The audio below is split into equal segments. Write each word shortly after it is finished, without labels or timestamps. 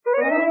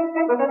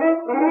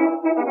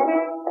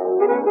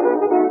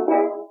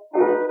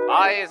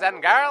boys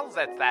and girls,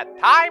 it's that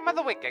time of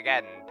the week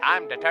again.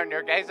 Time to turn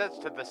your gazes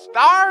to the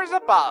stars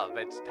above.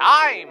 It's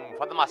time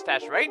for the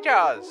Mustache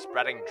Rangers,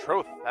 spreading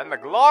truth and the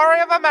glory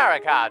of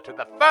America to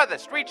the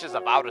furthest reaches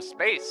of outer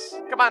space.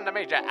 Commander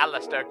Major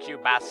Alistair Q.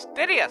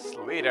 Bastidius,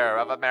 leader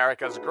of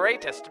America's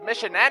greatest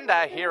mission and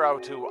a hero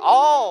to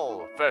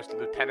all. First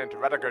Lieutenant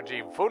Rediger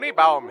G.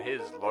 Funibaum,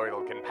 his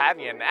loyal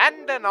companion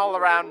and an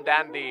all-around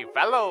dandy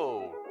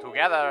fellow.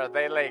 Together,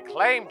 they lay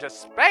claim to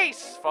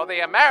space for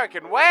the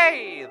American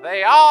way.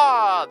 They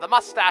are the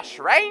Mustache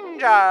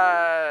Rangers.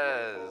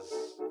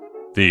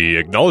 The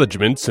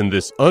acknowledgments in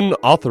this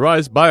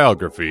unauthorized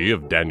biography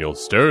of Daniel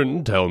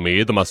Stern tell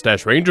me the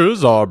Mustache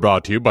Rangers are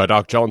brought to you by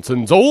Doc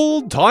Johnson's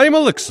Old Time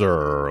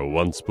Elixir.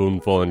 1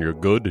 spoonful and you're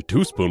good,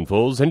 2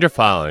 spoonfuls and you're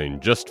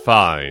fine, just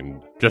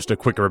fine. Just a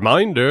quick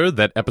reminder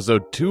that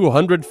episode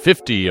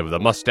 250 of the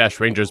Mustache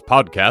Rangers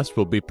podcast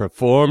will be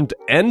performed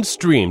and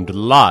streamed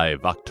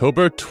live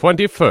October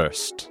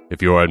 21st.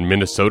 If you're in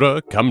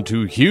Minnesota, come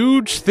to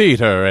Huge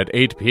Theater at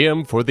 8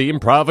 p.m. for the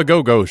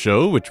Improv-A-Go-Go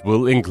show, which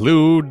will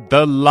include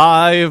the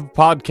live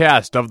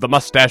podcast of the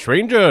Mustache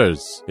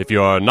Rangers. If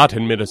you're not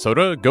in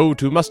Minnesota, go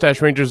to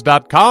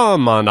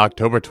MustacheRangers.com on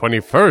October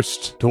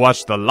 21st to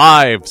watch the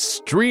live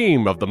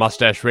stream of the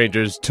Mustache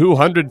Rangers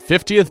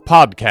 250th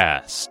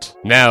podcast.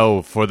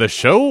 Now, for the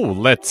show,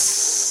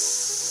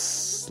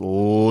 let's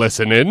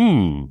listen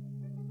in.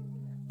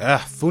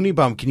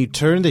 Funibum, can you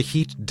turn the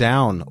heat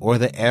down or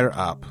the air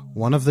up?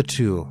 One of the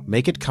two.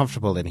 Make it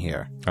comfortable in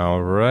here.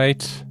 All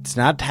right. It's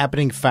not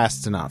happening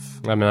fast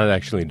enough. I'm not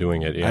actually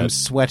doing it yet. I'm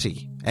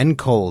sweaty and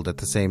cold at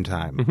the same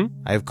time. Mm-hmm.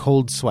 I have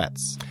cold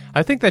sweats.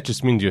 I think that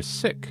just means you're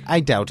sick. I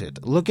doubt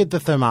it. Look at the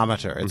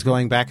thermometer. It's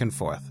going back and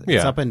forth.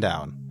 It's up and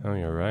down. Oh,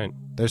 you're right.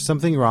 There's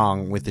something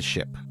wrong with the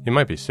ship. You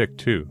might be sick,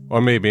 too.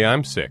 Or maybe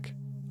I'm sick.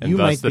 And You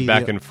thus might the be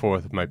back the- and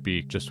forth might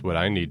be just what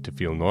I need to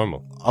feel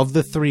normal. Of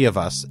the three of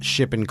us,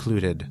 ship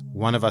included,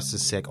 one of us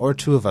is sick, or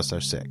two of us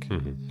are sick.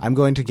 Mm-hmm. I'm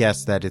going to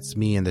guess that it's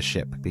me and the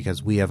ship,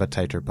 because we have a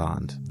tighter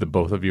bond. The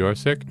both of you are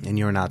sick? And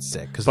you're not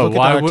sick. Because But look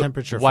why, at our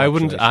temperature why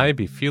wouldn't fluctuation. I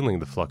be feeling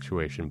the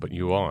fluctuation, but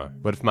you are?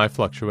 What if my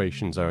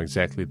fluctuations are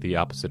exactly the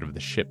opposite of the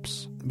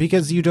ship's?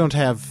 Because you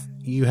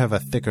have a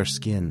thicker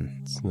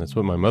skin. That's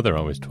what my mother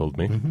always told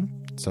me. Mm-hmm.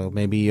 So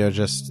maybe you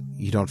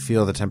don't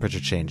feel the temperature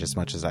change as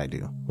much as I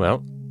do.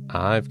 Well,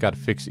 I've got to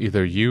fix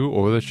either you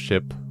or the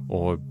ship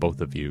or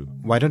both of you.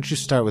 Why don't you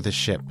start with the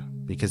ship?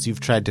 Because you've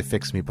tried to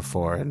fix me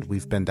before, and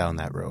we've been down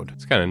that road.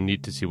 It's kind of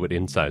neat to see what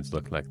insides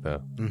look like,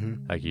 though.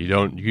 Mm-hmm. Like you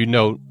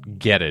don't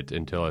get it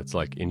until it's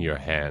like in your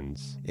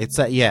hands. It's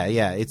like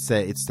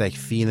it's like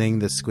feeling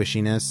the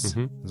squishiness.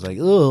 Mhm. It's like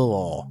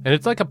oh, And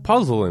it's like a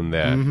puzzle in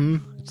there. mm-hmm.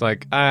 It's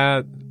like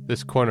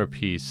this corner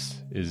piece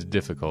is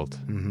difficult,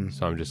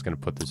 so I'm just going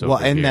to put this over Well,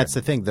 and here. that's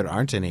the thing. There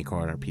aren't any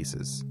corner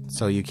pieces,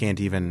 so you can't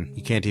even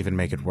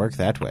make it work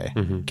that way.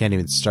 Mhm. You can't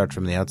even start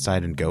from the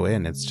outside and go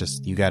in. It's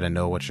just you got to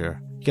know what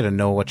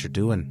you're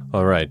doing.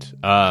 All right.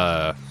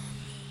 Let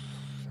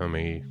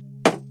me.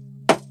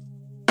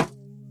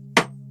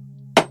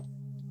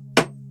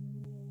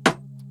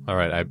 All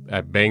right.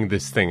 I banged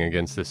this thing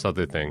against this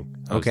other thing.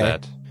 How's Okay.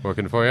 that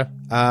working for you?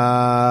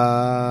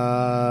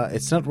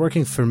 It's not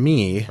working for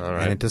me, All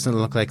right. and it doesn't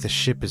look like the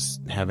ship is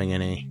having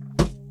any.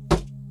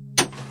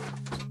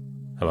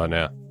 How about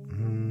now?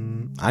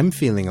 I'm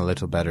feeling a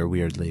little better,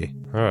 weirdly.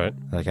 All right.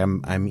 Like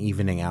I'm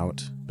evening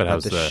out. But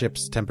how's the the-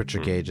 ship's temperature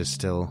gauge is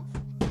still.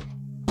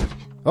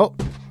 Oh,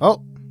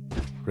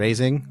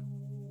 raising,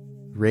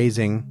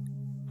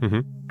 Mm-hmm.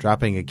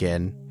 dropping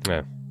again.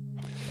 Yeah.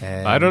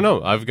 And I don't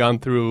know. I've gone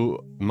through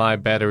my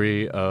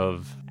battery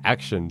of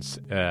actions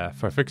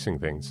for fixing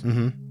things.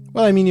 Mm-hmm.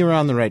 Well, I mean, you were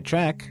on the right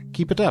track.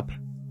 Keep it up.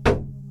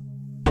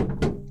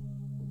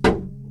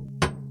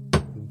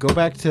 Go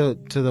back to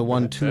the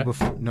one Okay.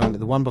 before. No,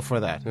 the one before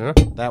that. Yeah.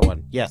 That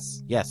one.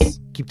 Yes.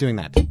 Keep doing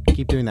that.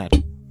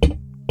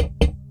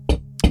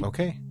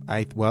 Okay.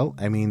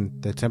 I mean,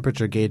 the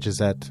temperature gauge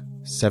is at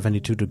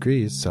 72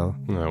 degrees, so.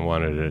 I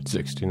wanted it at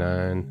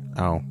 69.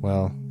 Oh,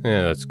 well,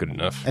 Yeah, that's good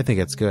enough. I think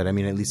it's good. I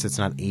mean, at least it's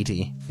not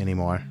 80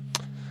 anymore.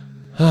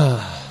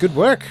 Good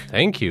work.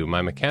 Thank you.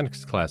 My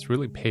mechanics class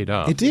really paid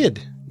off. It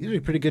did. You did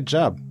a pretty good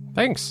job.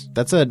 Thanks.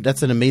 That's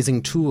an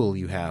amazing tool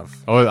you have.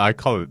 Oh, I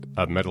call it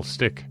a metal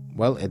stick.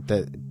 Well,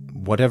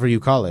 whatever you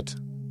call it,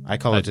 I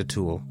call it a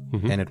tool,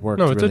 and it worked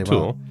No, it's really a tool.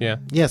 well. Yeah.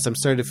 Yes, I'm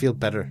starting to feel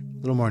better. A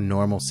little more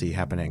normalcy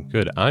happening.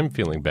 Good. I'm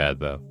feeling bad,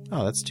 though.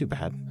 Oh, that's too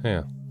bad.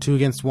 Yeah. 2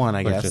 against 1,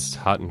 I It's guess. just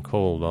hot and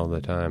cold all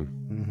the time.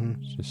 Mm-hmm.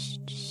 It's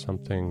just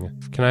something.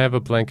 Can I have a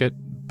blanket?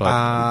 But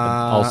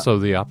also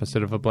the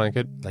opposite of a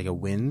blanket? Like a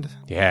wind?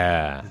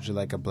 Yeah. Would you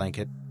like a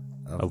blanket?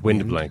 A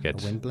wind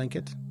blanket. A wind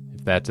blanket?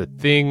 If that's a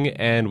thing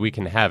and we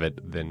can have it,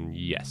 then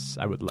yes,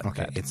 I would like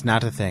Okay, that. it's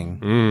not a thing.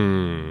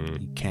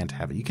 Mmm. You can't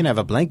have it. You can have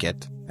a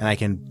blanket, and I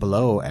can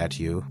blow at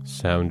you.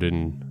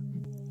 Sounding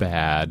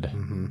bad.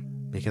 Mm-hmm.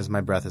 Because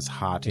my breath is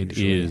hot. It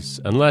usually.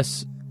 is.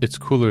 Unless it's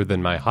cooler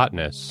than my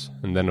hotness,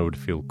 and then it would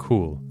feel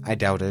cool. I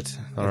doubt it.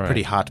 All A right.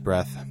 pretty hot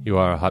breath. You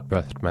are a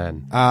hot-breathed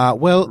man.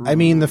 Well, I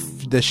mean,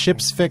 the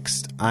ship's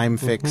fixed. I'm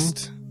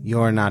fixed.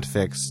 You're not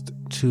fixed.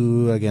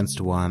 2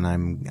 against 1.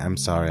 I'm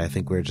sorry. I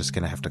think we're just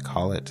going to have to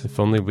call it. If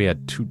only we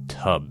had 2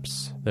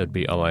 tubs. That'd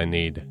be all I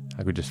need.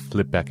 I could just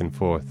flip back and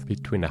forth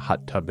between a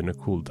hot tub and a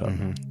cool tub.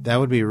 That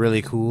would be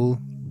really cool,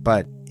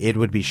 but it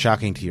would be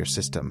shocking to your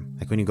system.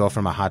 Like when you go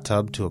from a hot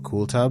tub to a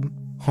cool tub,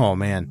 oh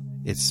man,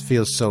 it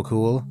feels so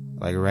cool,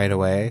 like right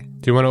away.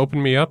 Do you want to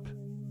open me up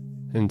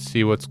and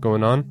see what's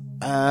going on?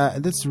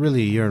 That's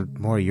really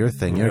more your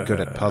thing. You're good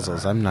at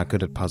puzzles. I'm not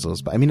good at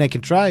puzzles, but I mean, I can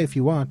try if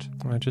you want.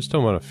 I just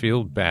don't want to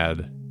feel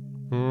bad.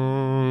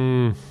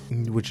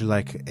 Would you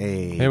like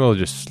a... Maybe I'll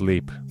just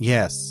sleep.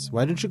 Yes.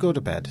 Why don't you go to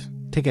bed?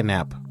 Take a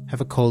nap.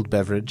 Have a cold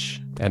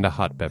beverage. And a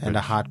hot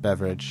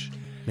beverage.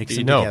 Mix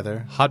them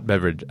together. Hot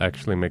beverage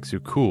actually makes you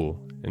cool,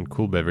 and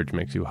cool beverage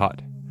makes you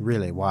hot.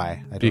 Really?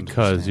 Why? I don't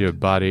Because understand. your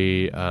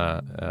body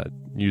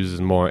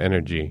uses more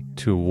energy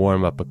to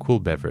warm up a cool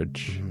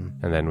beverage.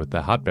 And then with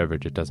the hot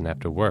beverage, it doesn't have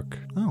to work.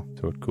 Oh.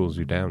 So it cools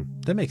you down.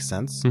 That makes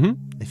sense. Mm-hmm.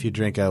 If you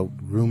drink a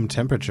room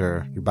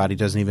temperature, your body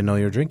doesn't even know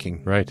you're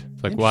drinking. Right.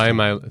 It's like, why am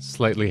I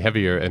slightly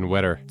heavier and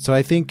wetter? So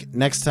I think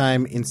next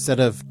time, instead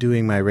of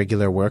doing my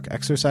regular work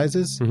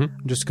exercises, Mm-hmm.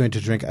 I'm just going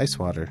to drink ice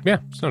water. Yeah,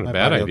 it's not a My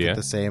bad body will idea. get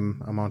the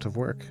same amount of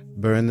work.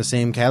 Burn the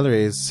same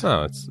calories.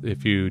 No, it's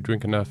if you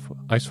drink enough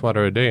ice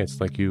water a day, it's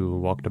like you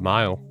walked a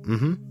mile.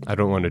 Mm-hmm. I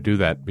don't want to do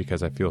that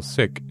because I feel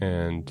sick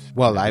and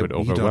Well, it would you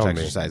overwhelm don't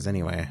me. exercise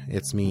anyway.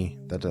 It's me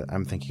that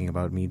I'm thinking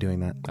about me doing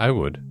that. I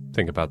would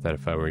think about that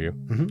if I were you.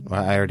 Mm-hmm.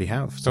 Well, I already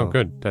have. So Oh,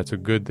 good. That's a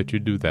good that you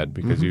do that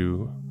because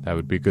that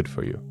would be good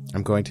for you.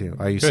 I'm going to.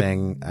 Are you Good.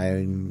 saying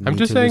I'm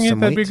just saying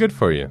that'd be good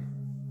for you.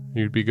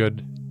 You'd be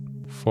good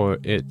for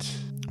it.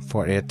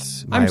 For it,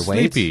 I'm my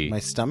weight, sleepy. my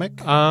stomach.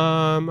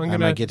 I'm Am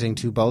gonna I getting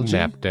too bulgy?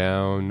 nap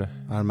down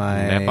Are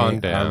my nap on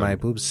down. Are my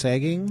boobs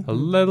sagging? a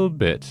little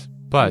bit,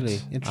 but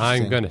Really? Interesting.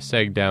 I'm gonna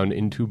sag down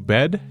into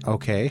bed.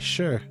 Okay,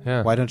 sure.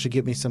 Yeah. Why don't you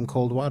get me some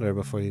cold water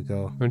before you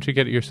go? Why don't you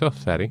get it yourself,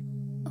 Fatty?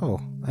 Oh,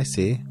 I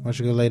see. Why don't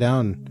you go lay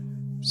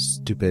down,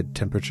 stupid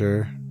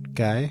temperature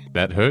guy?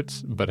 That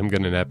hurts, but I'm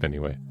gonna nap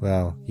anyway.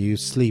 Well, you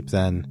sleep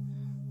then,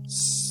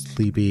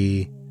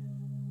 sleepy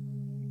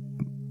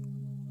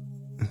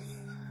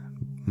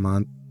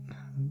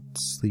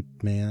sleep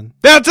man.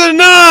 That's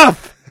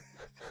enough!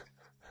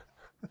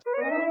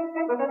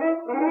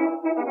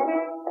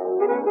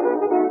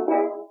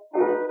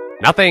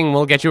 Nothing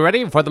will get you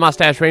ready for the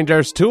Mustache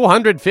Rangers'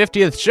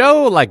 250th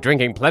show like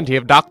drinking plenty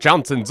of Doc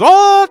Johnson's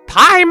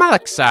old-time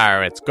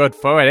elixir. It's good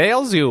for it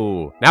ails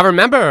you. Now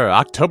remember,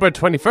 October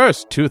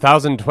 21st,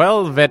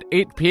 2012 at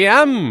 8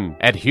 p.m.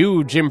 at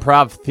Huge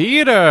Improv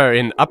Theater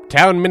in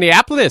Uptown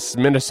Minneapolis,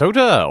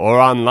 Minnesota,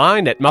 or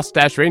online at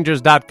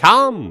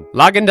mustacherangers.com.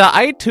 Log into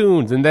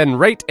iTunes and then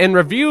rate and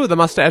review the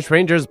Mustache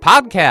Rangers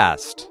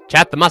podcast.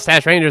 Chat the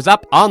Mustache Rangers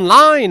up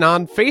online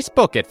on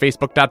Facebook at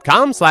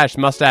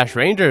facebook.com/Mustache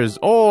Rangers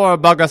or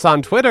bug us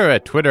on Twitter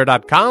at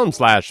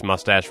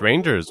twitter.com/Mustache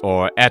Rangers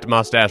or at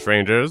Mustache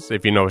Rangers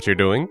if you know what you're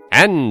doing.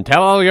 And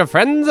tell all your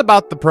friends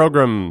about the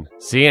program.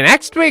 See you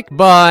next week,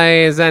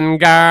 boys and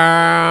girls.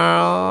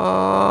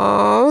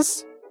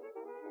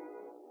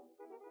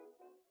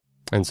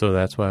 And so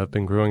that's why I've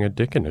been growing a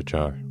dick in a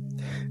jar.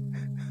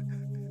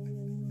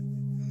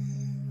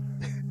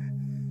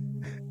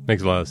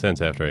 Makes a lot of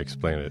sense after I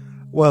explain it.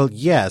 Well,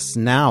 yes,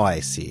 now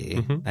I see.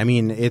 Mhm. I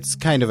mean, it's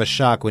kind of a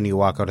shock when you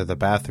walk out of the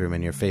bathroom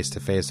and you're face to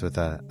face with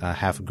a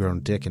half-grown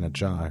dick in a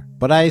jar.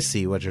 But I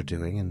see what you're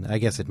doing, and I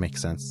guess it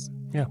makes sense.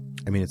 Yeah.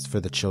 I mean, it's for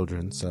the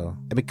children, so...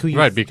 I mean, could you...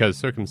 Right, because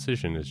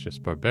circumcision is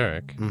just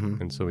barbaric, Mhm.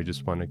 and so we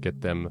just want to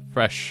get them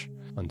fresh,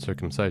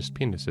 uncircumcised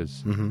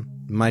penises. Mm-hmm.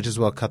 Might as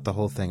well cut the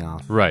whole thing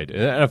off. Right,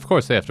 and of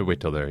course they have to wait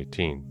till they're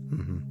 18,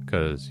 Mm-hmm.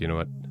 because, you know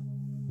what,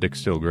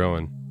 dick's still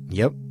growing.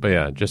 Yep. But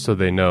yeah, just so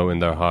they know in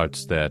their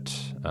hearts that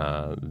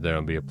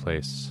there'll be a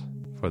place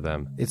for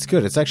them. It's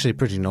good. It's actually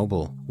pretty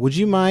noble. Would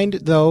you mind,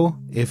 though,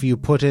 if you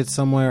put it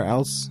somewhere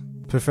else?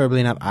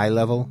 Preferably not eye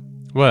level?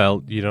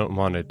 Well, you don't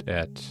want it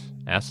at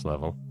ass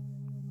level.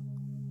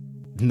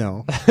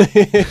 No.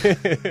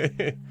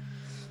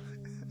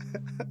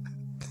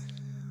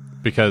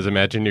 Because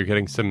imagine you're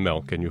getting some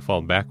milk and you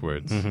fall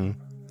backwards. Mm-hmm.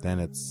 Then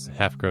it's...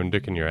 Half-grown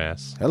dick in your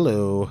ass.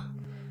 Hello.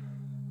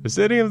 Is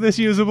any of this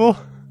usable?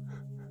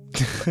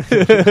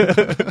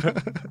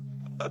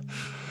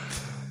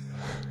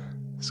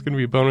 It's going to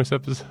be a bonus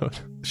episode.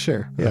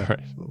 Sure. All Yeah. right.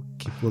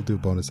 We'll do a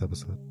bonus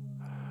episode.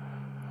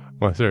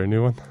 Well, is there a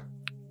new one?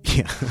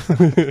 Yeah.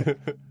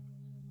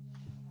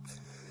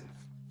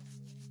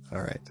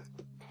 All right.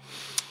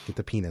 Get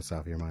the penis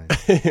off your mind.